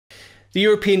The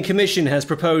European Commission has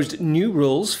proposed new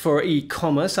rules for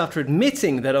e-commerce after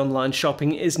admitting that online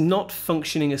shopping is not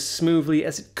functioning as smoothly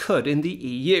as it could in the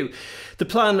EU. The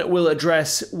plan will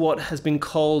address what has been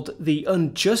called the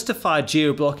unjustified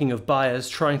geo-blocking of buyers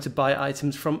trying to buy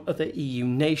items from other EU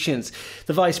nations.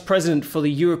 The Vice President for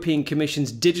the European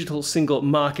Commission's Digital Single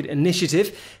Market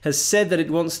Initiative has said that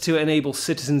it wants to enable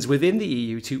citizens within the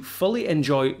EU to fully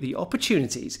enjoy the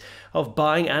opportunities of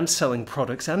buying and selling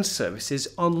products and services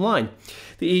online.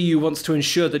 The EU wants to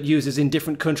ensure that users in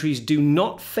different countries do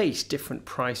not face different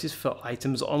prices for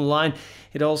items online.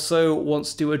 It also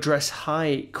wants to address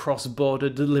high cross-border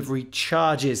delivery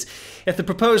charges. If the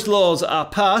proposed laws are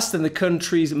passed, then the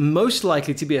countries most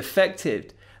likely to be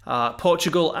affected are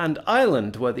Portugal and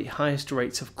Ireland, where the highest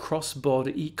rates of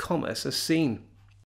cross-border e-commerce are seen.